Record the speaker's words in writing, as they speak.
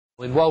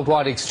With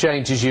worldwide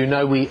exchange, as you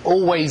know, we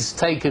always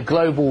take a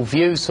global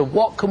view. So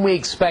what can we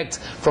expect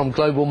from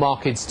Global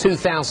Markets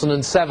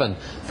 2007?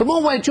 For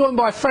more, we're joined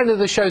by a friend of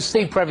the show,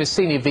 Steve Previs,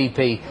 Senior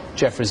VP,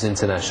 Jefferies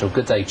International.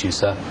 Good day to you,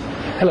 sir.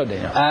 Hello,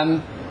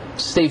 Daniel.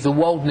 Steve, the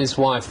world and his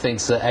wife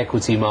thinks that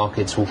equity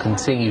markets will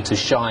continue to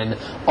shine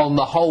on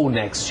the whole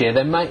next year.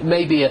 There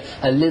may be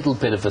a little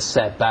bit of a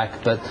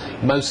setback, but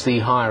mostly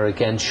higher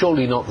again.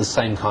 Surely not the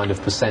same kind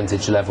of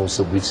percentage levels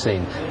that we've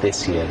seen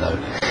this year, though.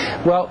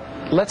 Well,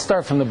 let's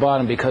start from the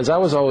bottom, because I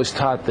was always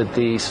taught that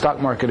the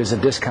stock market is a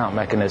discount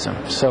mechanism.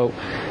 So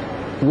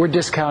we're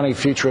discounting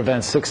future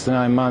events 6 to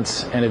 9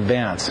 months in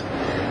advance.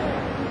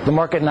 The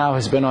market now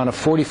has been on a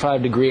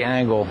 45-degree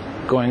angle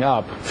going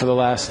up for the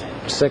last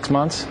 6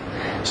 months.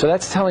 So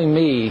that's telling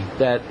me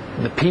that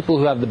the people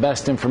who have the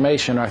best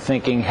information are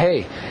thinking,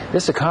 hey,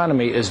 this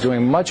economy is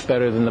doing much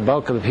better than the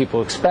bulk of the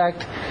people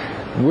expect.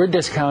 We're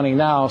discounting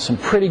now some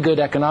pretty good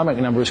economic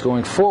numbers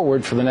going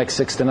forward for the next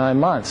 6 to 9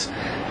 months.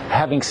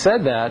 Having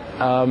said that,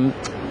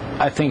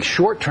 I think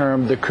short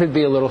term there could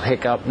be a little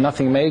hiccup,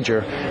 nothing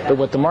major, but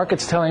what the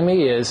market's telling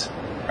me is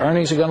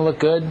earnings are going to look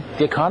good,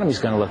 the economy's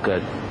going to look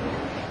good.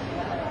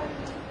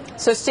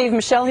 So, Steve,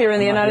 Michelle here in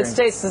the United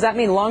States, does that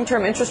mean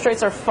long-term interest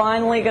rates are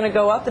finally going to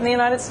go up in the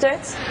United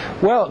States?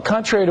 Well,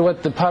 contrary to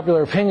what the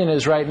popular opinion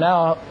is right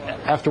now,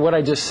 after what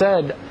I just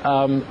said,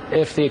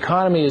 if the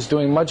economy is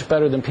doing much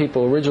better than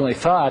people originally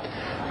thought,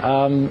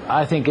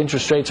 I think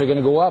interest rates are going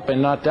to go up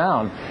and not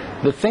down.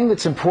 The thing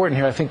that's important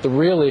here, I think the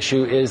real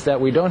issue, is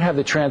that we don't have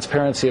the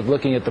transparency of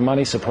looking at the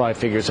money supply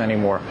figures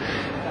anymore.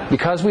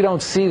 Because we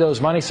don't see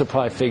those money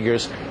supply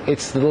figures,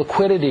 it's the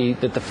liquidity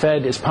that the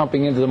Fed is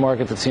pumping into the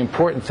market that's the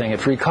important thing.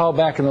 If you recall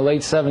back in the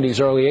late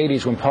 70s, early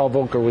 80s, when Paul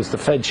Volcker was the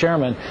Fed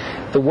chairman,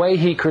 the way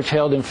he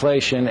curtailed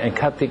inflation and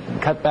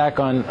cut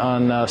back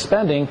on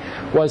spending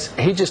was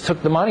he just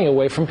took the money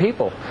away from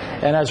people.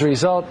 And as a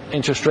result,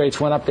 interest rates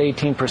went up to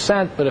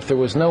 18%, but if there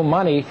was no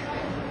money,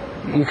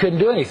 you couldn't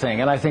do anything.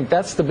 And I think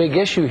that's the big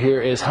issue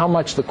here, is how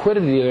much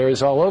liquidity there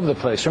is all over the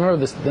place.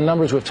 Remember the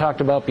numbers we've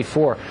talked about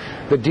before,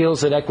 the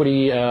deals that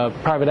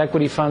private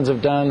equity funds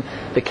have done,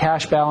 the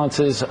cash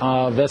balances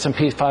of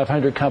S&P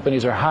 500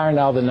 companies are higher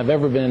now than they've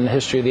ever been in the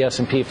history of the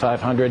S&P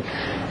 500.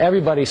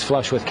 Everybody's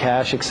flush with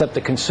cash except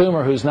the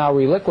consumer, who's now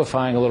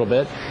reliquifying a little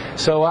bit.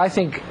 So I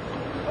think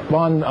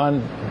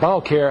on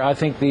bulk here, I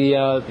think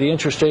the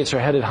interest rates are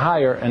headed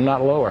higher and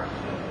not lower.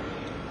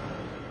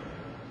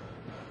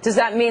 Does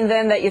that mean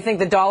then that you think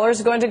the dollar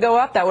is going to go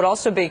up? That would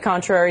also be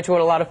contrary to what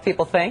a lot of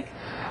people think.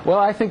 Well,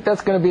 I think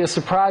that's going to be a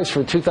surprise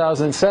for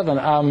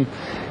 2007.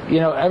 You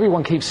know,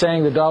 everyone keeps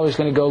saying the dollar is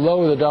going to go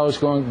lower, the dollar is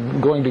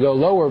going to go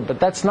lower, but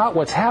that's not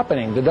what's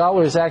happening. The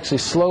dollar is actually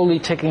slowly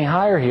ticking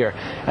higher here,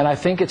 and I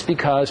think it's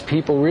because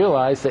people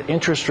realize that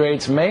interest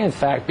rates may in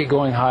fact be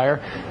going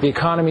higher. The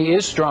economy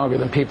is stronger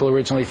than people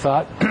originally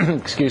thought,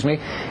 excuse me,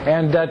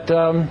 and that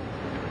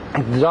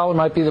the dollar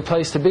might be the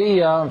place to be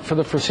for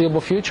the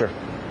foreseeable future.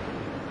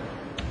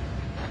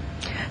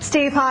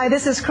 Steve, hi,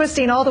 this is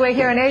Christine all the way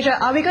here in Asia.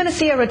 Are we going to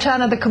see a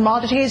return of the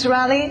commodities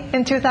rally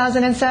in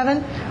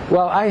 2007?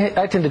 Well,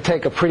 I tend to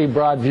take a pretty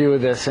broad view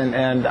of this,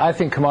 and I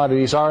think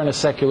commodities are in a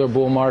secular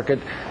bull market.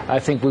 I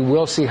think we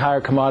will see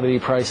higher commodity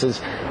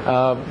prices.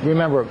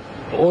 Remember,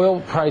 oil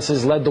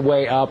prices led the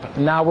way up.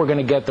 Now we're going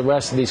to get the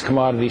rest of these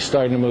commodities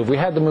starting to move. We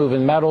had to move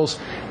in metals.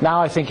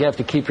 Now I think you have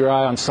to keep your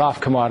eye on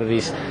soft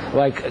commodities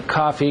like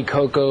coffee,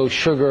 cocoa,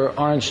 sugar,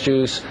 orange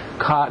juice,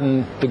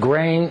 cotton. The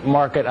grain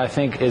market, I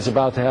think, is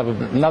about to have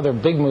another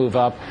big move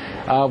up.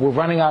 We're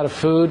running out of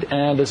food,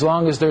 and as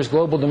long as there's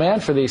global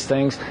demand for these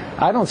things,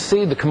 I don't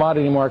see the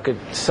commodity market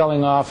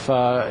selling off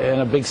in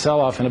a big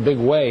sell-off in a big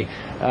way.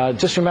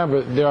 Just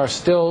remember, there are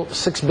still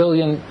 6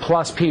 billion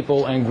plus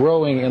people and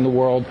growing in the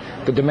world.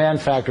 The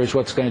demand factor is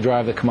what's going to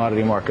drive the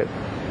commodity market.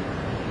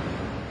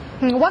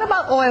 What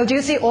about oil? Do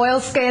you see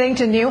oil scaling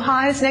to new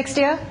highs next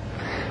year?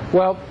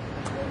 Well,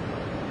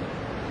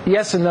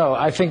 yes and no.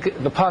 I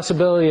think the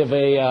possibility of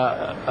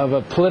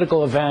a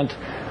political event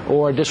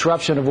or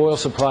disruption of oil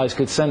supplies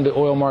could send the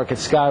oil market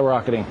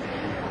skyrocketing.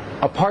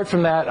 Apart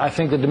from that, I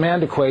think the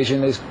demand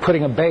equation is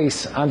putting a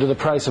base under the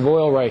price of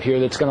oil right here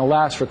that's going to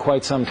last for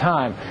quite some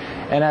time.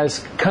 And as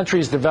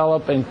countries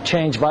develop and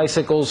change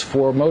bicycles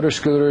for motor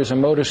scooters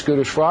and motor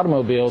scooters for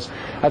automobiles,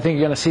 I think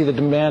you're going to see the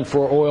demand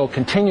for oil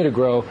continue to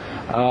grow,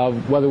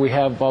 whether we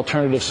have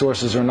alternative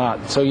sources or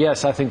not. So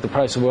yes, I think the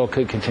price of oil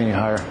could continue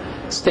higher.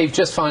 Steve,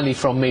 just finally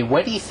from me,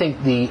 where do you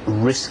think the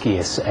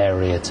riskiest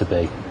area to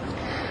be?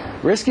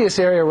 Riskiest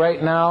area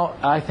right now,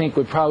 I think,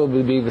 would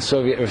probably be the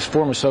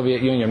former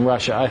Soviet Union,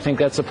 Russia. I think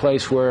that's a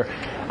place where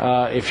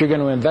if you're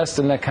going to invest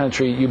in that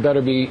country, you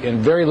better be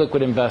in very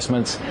liquid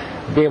investments,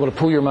 be able to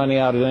pull your money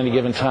out at any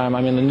given time.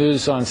 I mean, the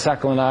news on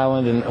Sakhalin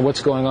Island and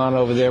what's going on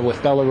over there with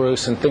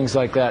Belarus and things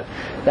like that,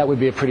 that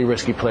would be a pretty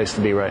risky place to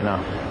be right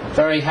now.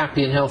 Very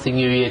happy and healthy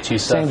New Year to you,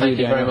 sir. Thank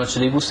you very much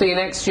indeed. We'll see you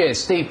next year.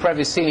 Steve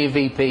Previs, Senior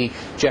VP,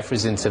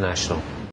 Jefferies International.